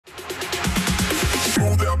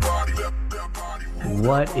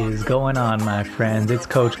What is going on, my friends? It's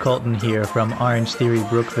Coach Colton here from Orange Theory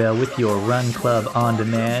Brookville with your Run Club on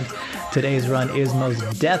Demand. Today's run is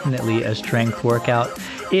most definitely a strength workout.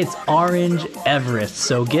 It's Orange Everest,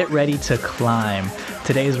 so get ready to climb.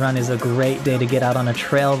 Today's run is a great day to get out on a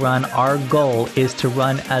trail run. Our goal is to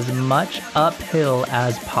run as much uphill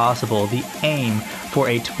as possible. The aim for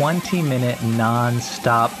a 20-minute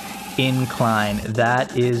non-stop incline.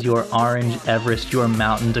 That is your Orange Everest, your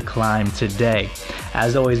mountain to climb today.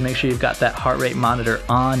 As always, make sure you've got that heart rate monitor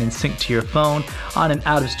on and synced to your phone on an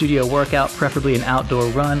out-of-studio workout, preferably an outdoor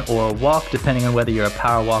run or a walk, depending on whether you're a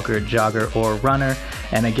power walker, jogger, or runner.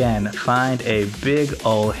 And again, find a big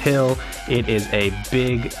old hill. It is a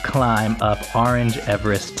big climb up Orange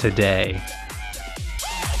Everest today.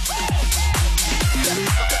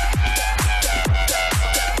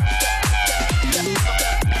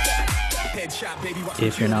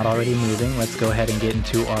 If you're not already moving, let's go ahead and get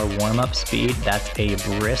into our warm-up speed. That's a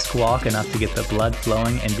brisk walk, enough to get the blood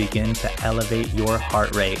flowing and begin to elevate your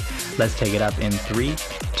heart rate. Let's take it up in 3,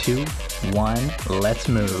 2, 1, let's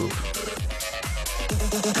move.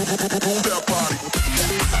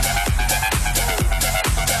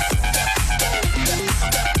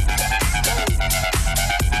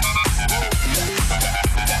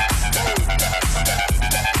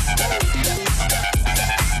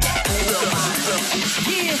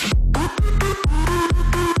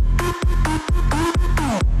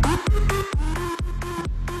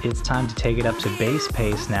 It's time to take it up to base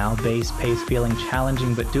pace now. Base pace feeling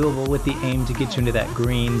challenging but doable with the aim to get you into that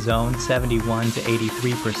green zone, 71 to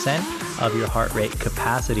 83% of your heart rate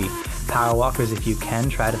capacity. Power walkers, if you can,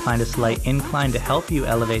 try to find a slight incline to help you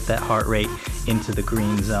elevate that heart rate into the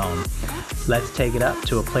green zone. Let's take it up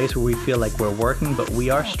to a place where we feel like we're working, but we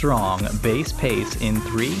are strong. Base pace in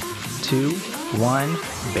 3, 2, 1,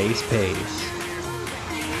 base pace.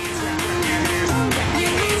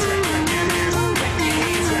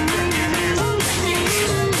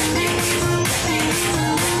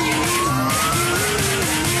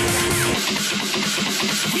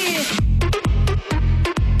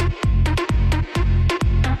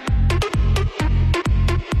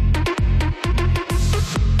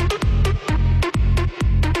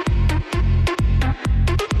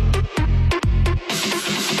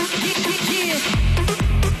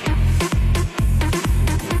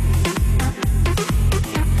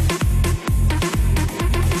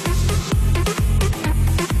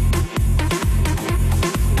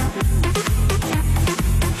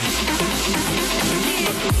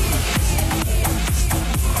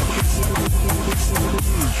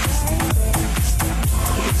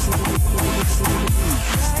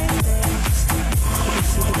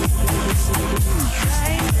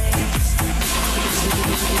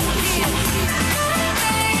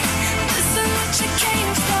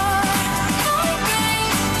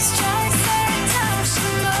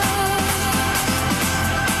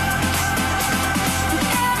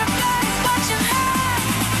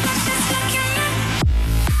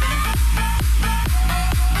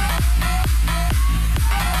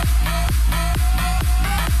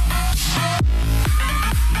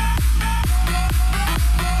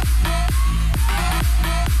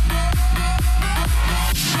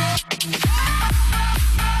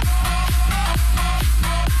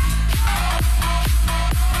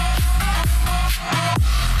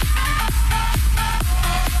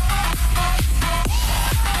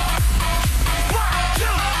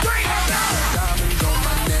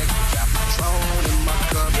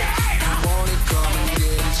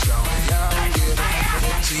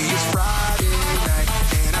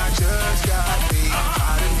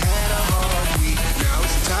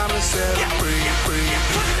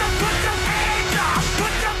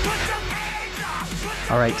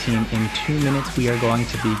 All right, team, in 2 minutes, we are going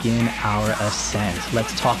to begin our ascent.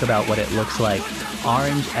 Let's talk about what it looks like.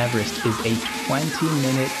 Orange Everest is a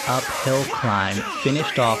 20-minute uphill climb,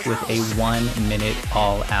 finished off with a 1-minute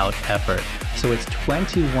all-out effort. So it's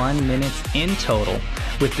 21 minutes in total,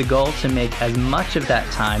 with the goal to make as much of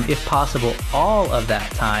that time, if possible, all of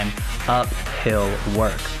that time, uphill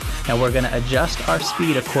work. Now we're going to adjust our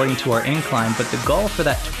speed according to our incline, but the goal for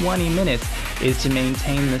that 20 minutes is to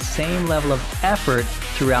maintain the same level of effort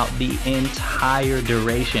throughout the entire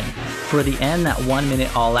duration. For the end, that 1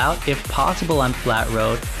 minute all out, if possible on flat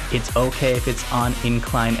road, it's okay if it's on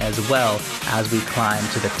incline as well as we climb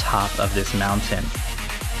to the top of this mountain.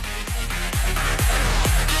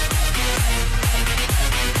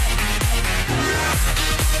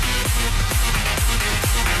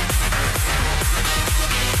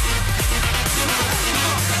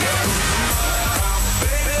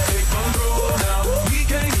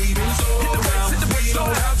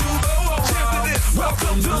 Welcome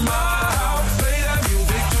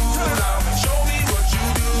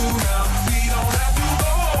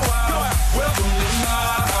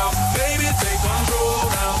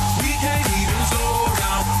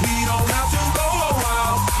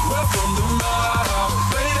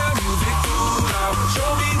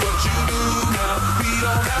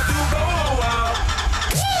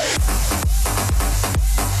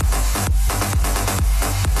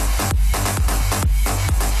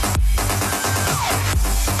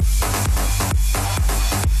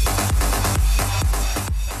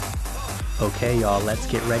Okay, y'all, let's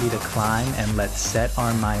get ready to climb and let's set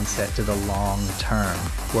our mindset to the long term.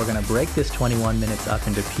 We're going to break this 21 minutes up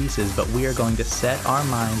into pieces, but we are going to set our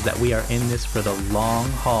minds that we are in this for the long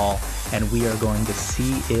haul and we are going to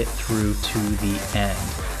see it through to the end.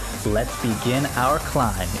 Let's begin our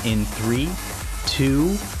climb in 3, 2,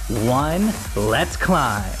 1, let's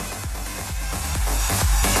climb.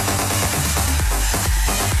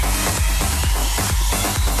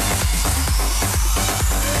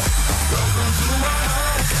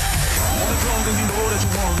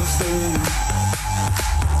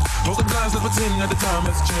 Close the blinds, let's pretend that the time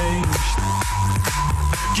has changed.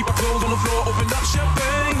 Keep our clothes on the floor, open up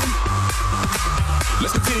champagne.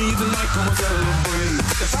 Let's continue tonight, come on, celebrate.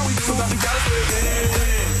 That's how we do. Sometimes you gotta say,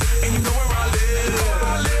 yeah. And you know where I live.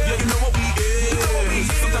 Yeah, you know what we is.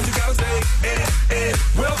 Sometimes you gotta say,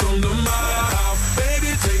 welcome to my house.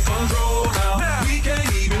 Baby, take control now. We can't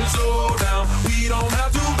even slow down. We don't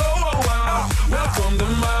have to go out. Welcome to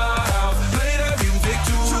my house. Play that music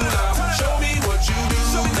too loud. Show me what you do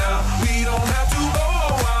now. We don't have to go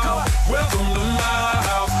out. Welcome to my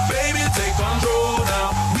house. Baby, take control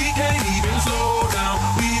now. We can't even slow down.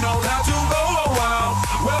 We don't have to go out.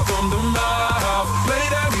 Welcome to my house. Play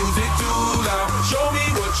that music too loud. Show me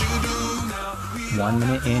what you do now. 1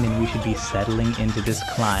 minute in and we should be settling into this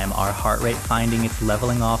climb, our heart rate finding its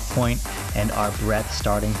leveling off point and our breath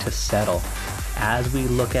starting to settle. As we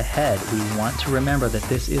look ahead, we want to remember that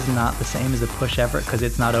this is not the same as a push effort because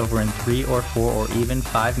it's not over in 3 or 4 or even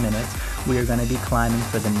 5 minutes. We are going to be climbing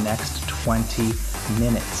for the next 20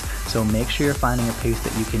 minutes. So make sure you're finding a pace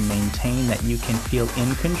that you can maintain, that you can feel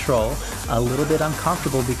in control, a little bit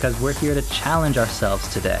uncomfortable because we're here to challenge ourselves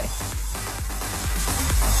today.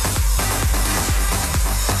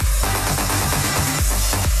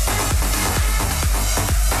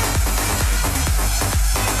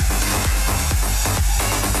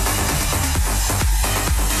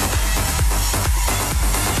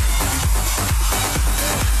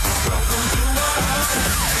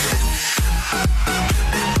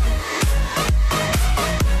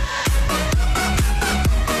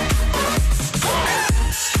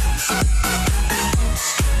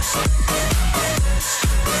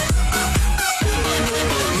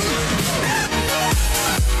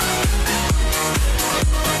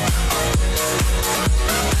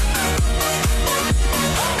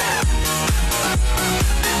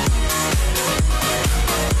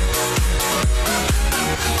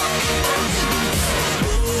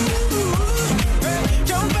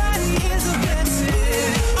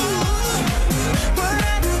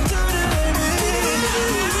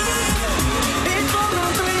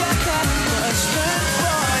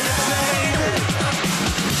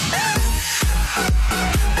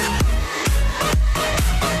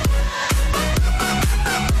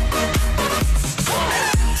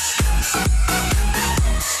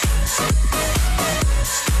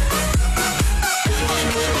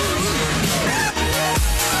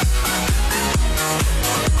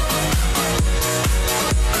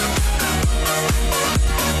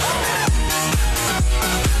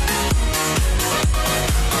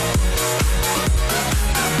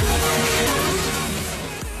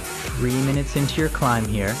 Into your climb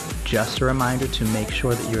here, just a reminder to make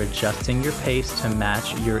sure that you're adjusting your pace to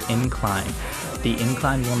match your incline. The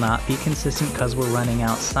incline will not be consistent because we're running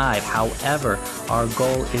outside. However, our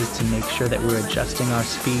goal is to make sure that we're adjusting our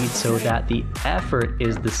speed so that the effort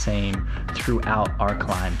is the same throughout our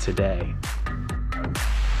climb today.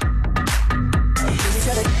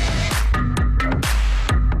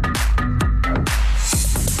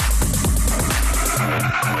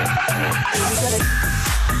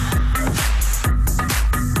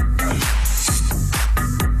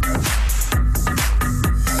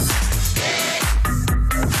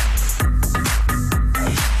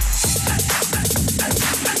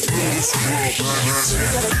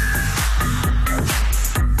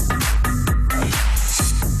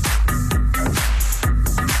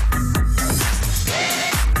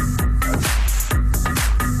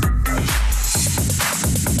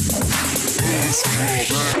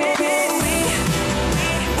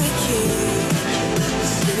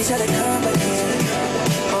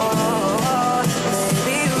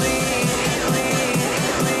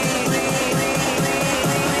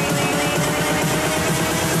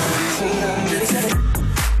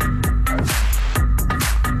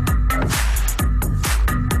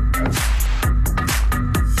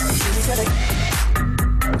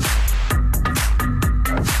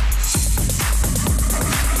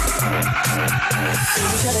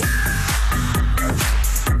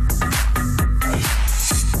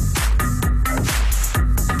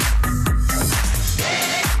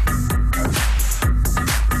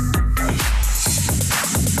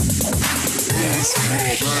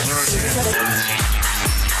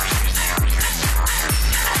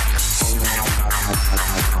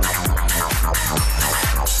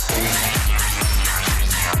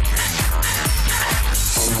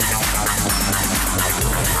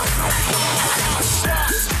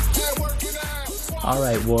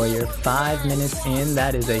 right, warrior. 5 minutes in.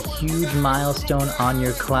 That is a huge milestone on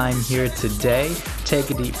your climb here today. Take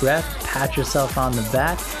a deep breath, pat yourself on the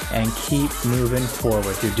back, and keep moving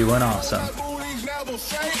forward. You're doing awesome.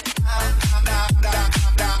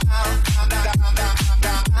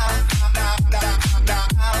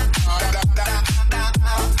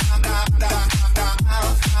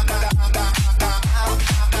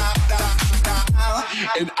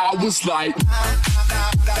 And I was like,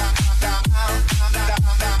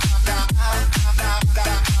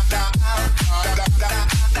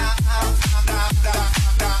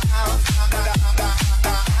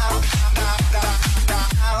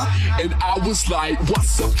 and I was like,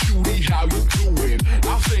 what's up, cutie, how you doing?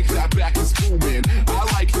 I think that back is booming. I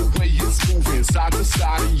like the way it's moving, side to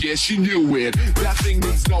side, and yeah, she knew it. That thing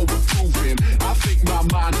needs no improving. I think my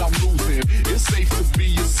mind I'm losing. It's safe to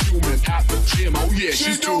be assuming at the gym, oh yeah,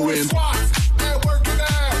 she's doing squats and working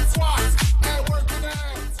out, squats and working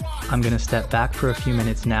out. I'm gonna step back for a few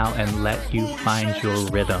minutes now and let you find your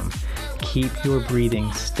rhythm. Keep your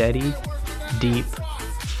breathing steady, deep,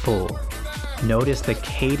 full. Notice the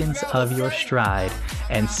cadence of your stride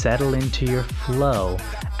and settle into your flow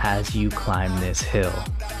as you climb this hill.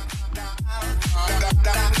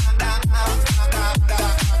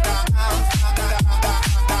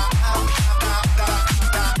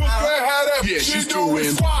 Yeah, she's doing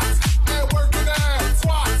squats and working out,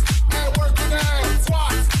 squats and working out,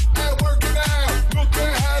 squats and working out. Look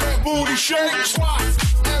at how that booty shake, squats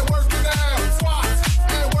and working out, squats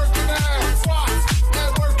and working out, squats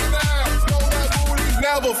and working out. Know that booty's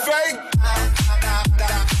never fake.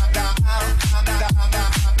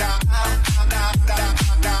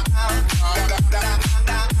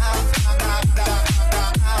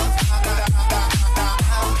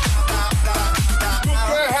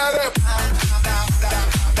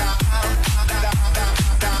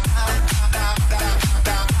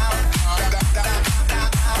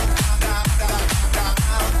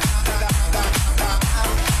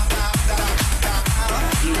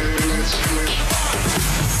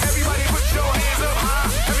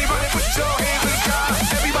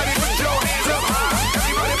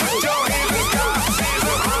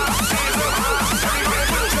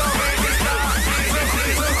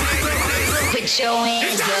 Your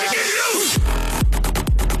hands up.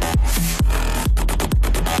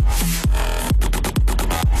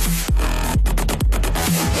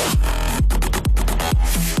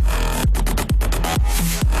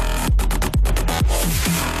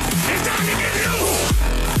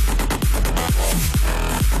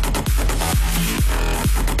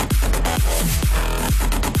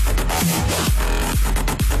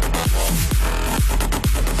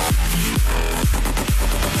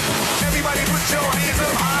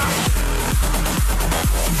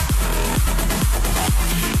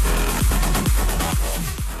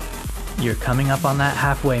 You're coming up on that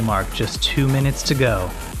halfway mark, just 2 minutes to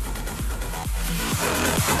go.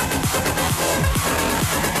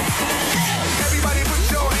 Everybody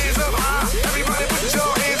put your hands up high. Everybody put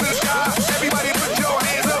your hands in the sky. Everybody put your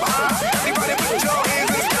hands up high. Everybody put your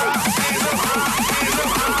hands in the sky. Hands up high. Hands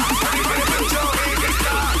up high. Everybody put your hands in the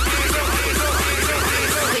sky. Hands up, hands up, hands up,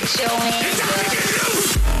 hands up. Put your hands up.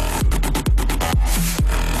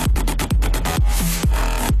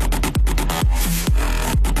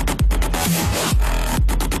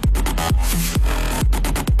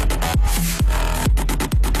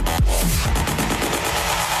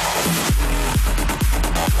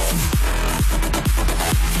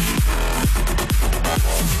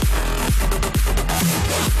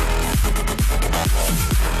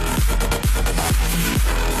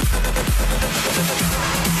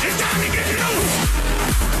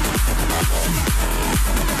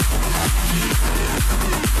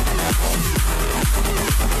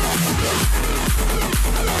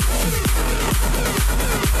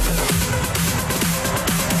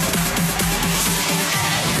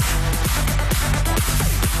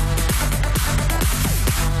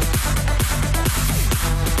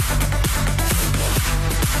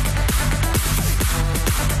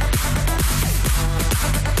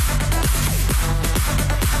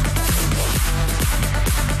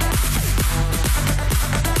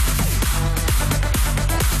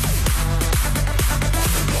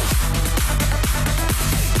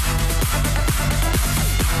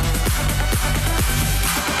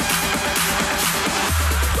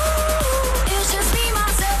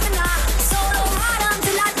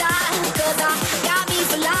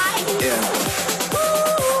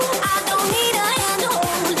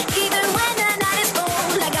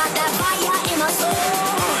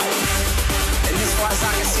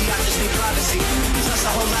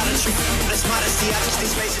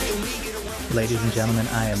 Ladies and gentlemen,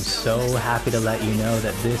 I am so happy to let you know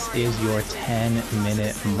that this is your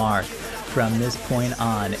 10-minute mark. From this point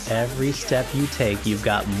on, every step you take, you've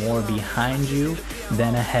got more behind you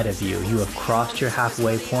than ahead of you. You have crossed your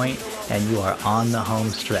halfway point and you are on the home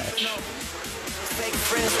stretch. Fake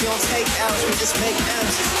friends, we don't take L's, we just make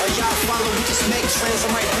M's. Or y'all follow, we just make trends.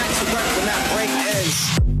 I'm right back to work when that break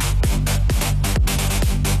ends.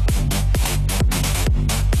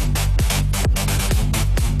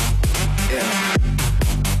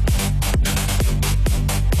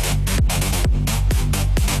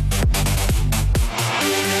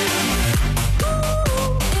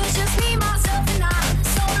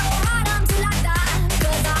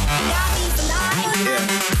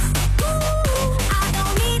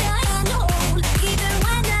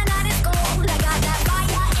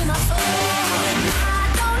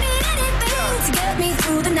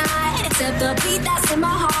 The beat that's in my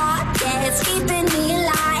heart, yeah, it's keeping me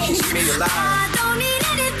alive. I don't need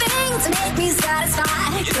anything to make me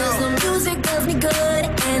satisfied, cause the music does me good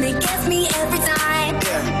and it gets me every time.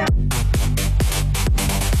 Yeah.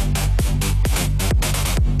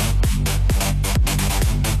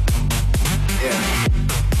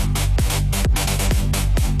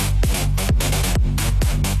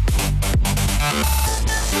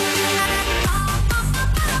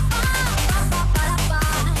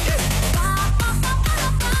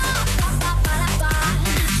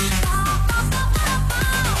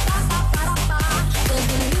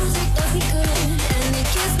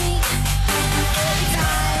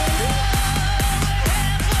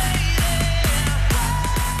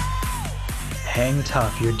 Hang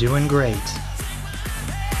tough, you're doing great.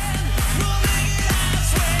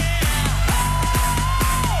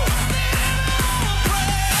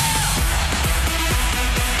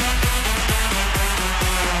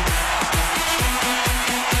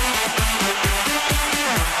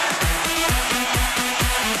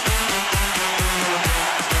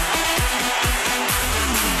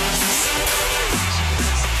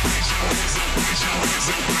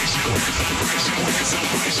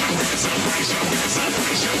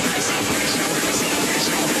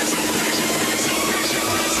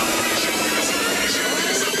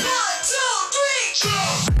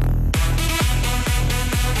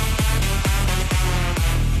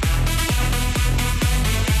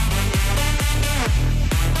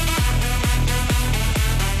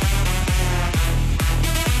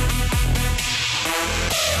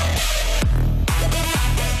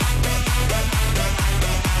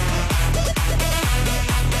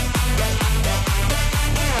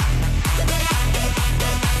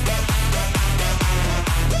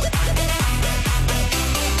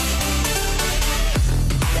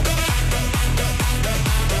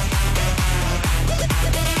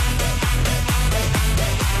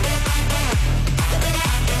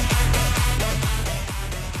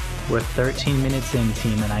 We're 13 minutes in,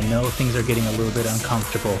 team, and I know things are getting a little bit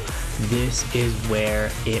uncomfortable. This is where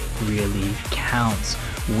it really counts.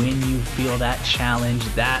 When you feel that challenge,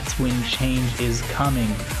 that's when change is coming.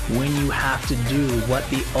 When you have to do what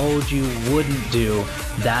the old you wouldn't do,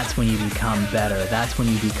 that's when you become better. That's when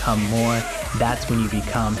you become more. That's when you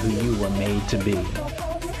become who you were made to be.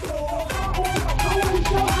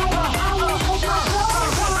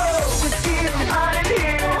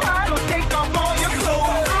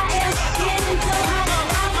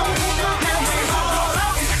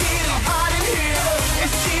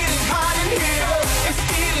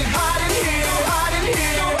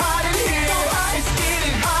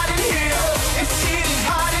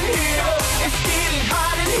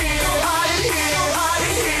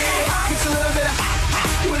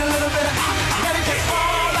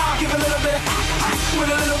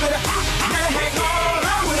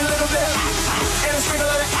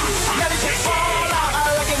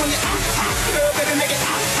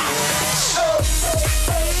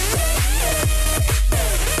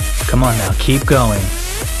 Come on now, keep going.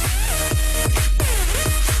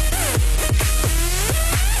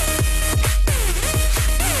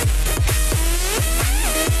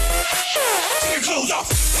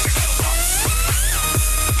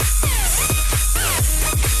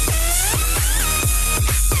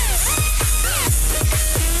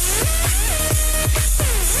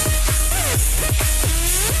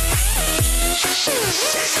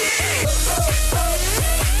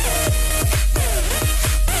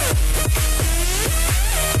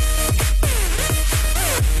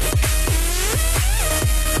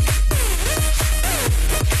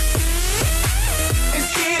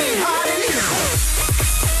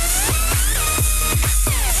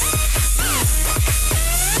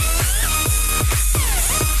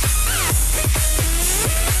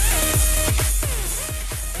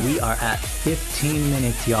 We are at 15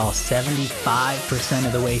 minutes, y'all. 75%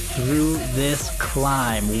 of the way through this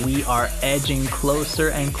climb. We are edging closer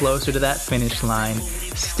and closer to that finish line.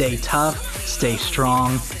 Stay tough, stay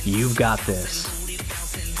strong. You've got this.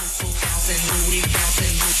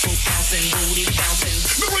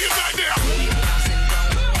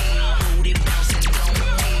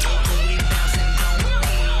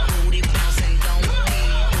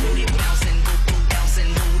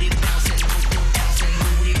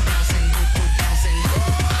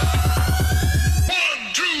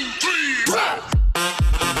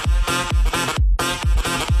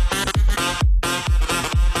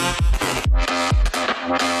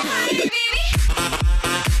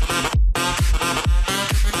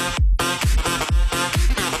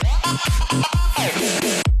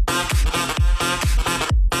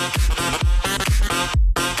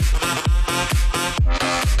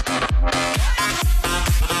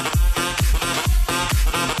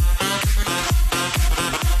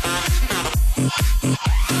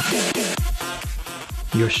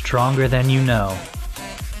 You're stronger than you know.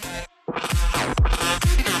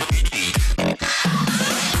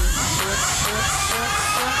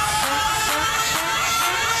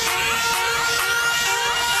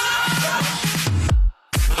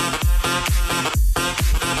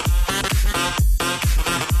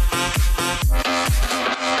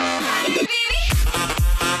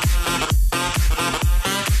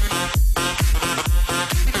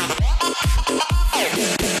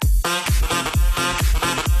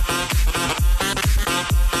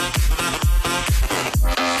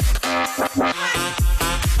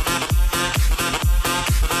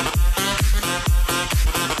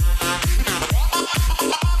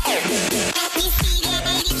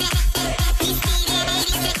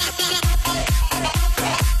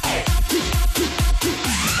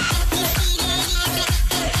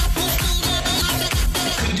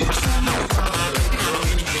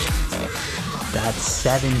 That's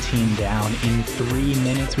 17 down in 3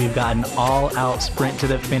 minutes. We've got an all-out sprint to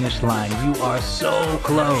the finish line. You are so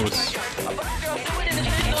close.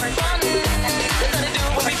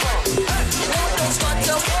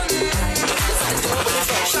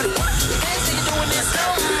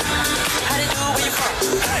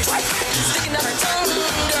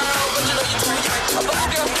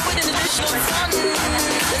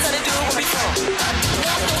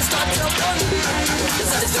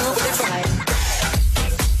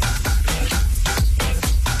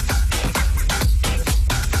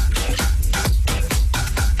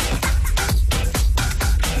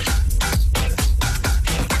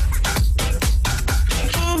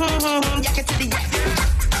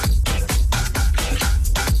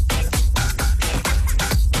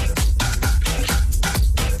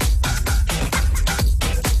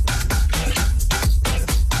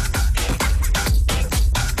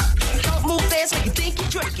 Make you think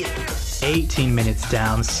you're drinking. 18 minutes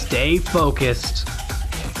down. Stay focused.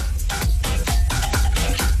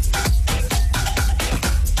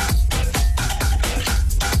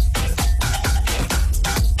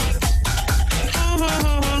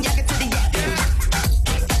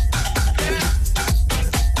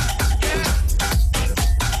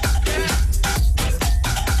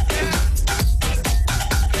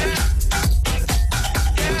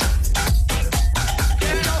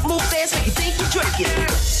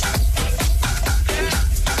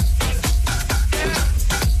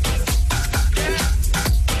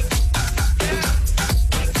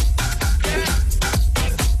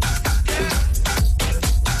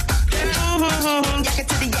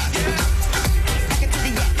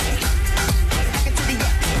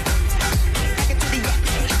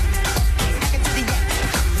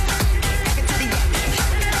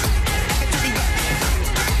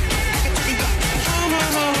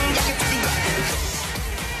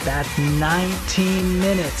 That's 19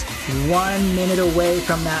 minutes, 1 minute away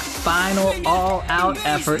from that final all-out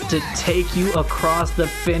effort to take you across the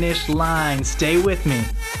finish line. Stay with me.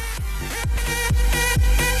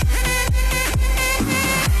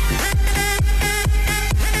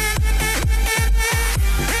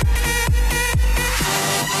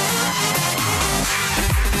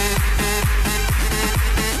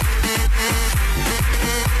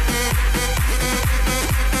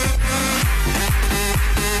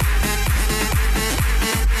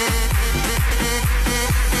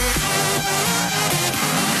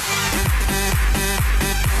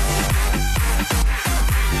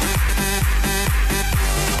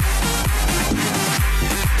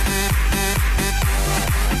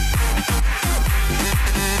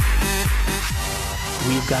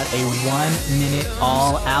 got a 1 minute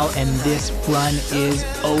all out, and this run is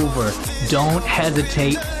over. Don't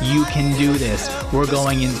hesitate. You can do this. We're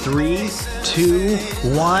going in 3, 2,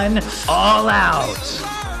 1, all out.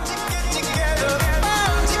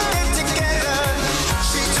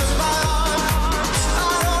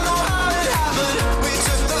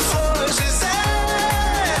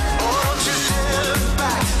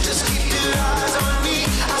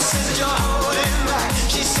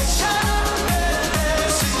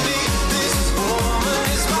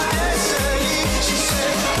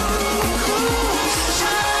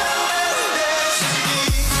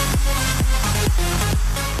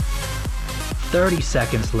 "30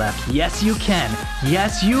 seconds left. Yes, you can.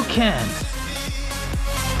 Yes, you can."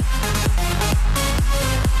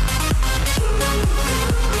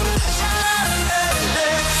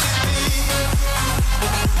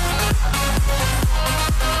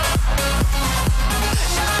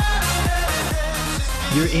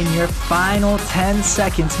 You're in your final 10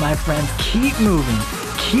 seconds, my friends. Keep moving.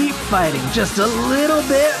 Keep fighting. Just a little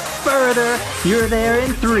bit further. You're there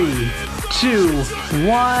in 3, 2,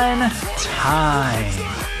 1. Time.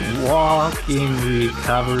 Walking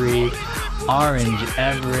recovery. Orange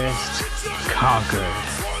Everest conquered.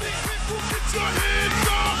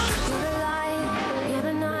 You're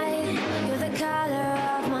the night, you're the color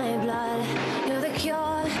of my blood. You're the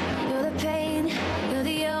cure, you're the pain. You're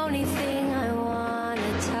the only thing I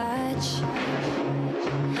wanna touch.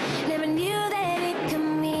 Never knew that it could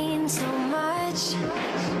mean so much.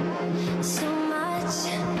 So much.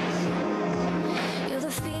 You're the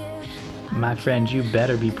fear. My friend, you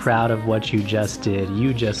better be proud of what you just did.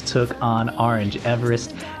 You just took on Orange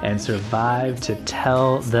Everest and survived to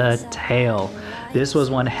tell the tale. This was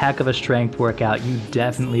one heck of a strength workout. You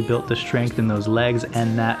definitely built the strength in those legs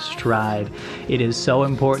and that stride. It is so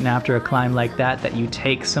important after a climb like that you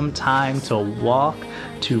take some time to walk,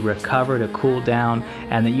 to recover, to cool down,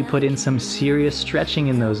 and that you put in some serious stretching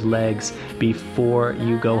in those legs before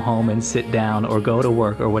you go home and sit down or go to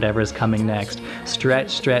work or whatever is coming next. Stretch,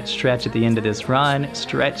 stretch, stretch at the end of this run.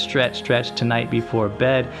 Stretch, stretch, stretch tonight before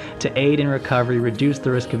bed to aid in recovery, reduce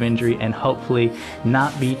the risk of injury, and hopefully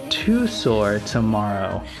not be too sore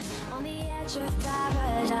tomorrow. On the edge of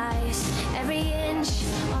paradise, every inch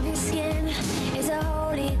of your skin is a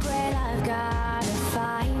holy grail I've gotta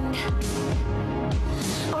find.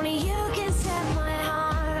 Only you can set my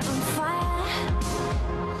heart on fire.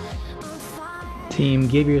 On fire. Team,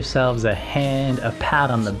 give yourselves a hand, a pat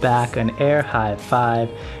on the back, an air high five.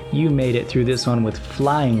 You made it through this one with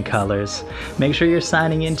flying colors. Make sure you're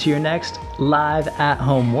signing into your next live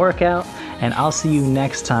at-home workout, and I'll see you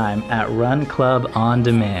next time at Run Club On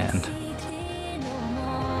Demand.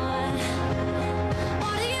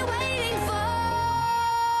 What are you waiting for?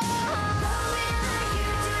 Love me like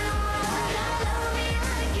you do. Love me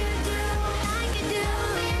like you do. Like you do.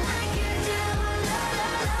 Like you do.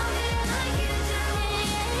 Love me like you do.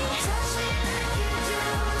 Touch me like you do.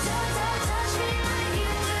 Touch me like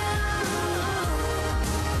you do.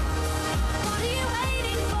 What are you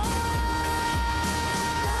waiting for? Love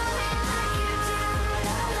me like you do.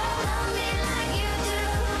 Like you do.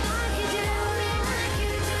 Like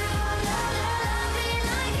you do. Love me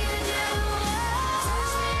like you do.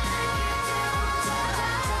 Touch me like you do.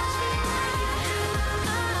 Touch me like you do.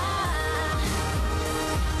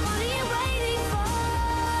 What are you waiting for?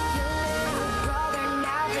 Your little brother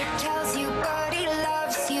never tells you, but he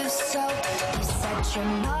loves you so. You said your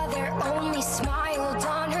mother only smiled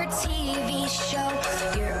on her TV show.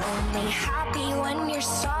 You're only happy when your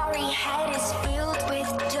sorry head is filled with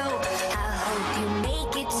dope. I hope you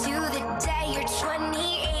make it to the day you're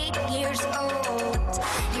 28 years old.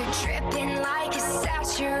 You're dripping like a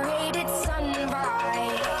saturated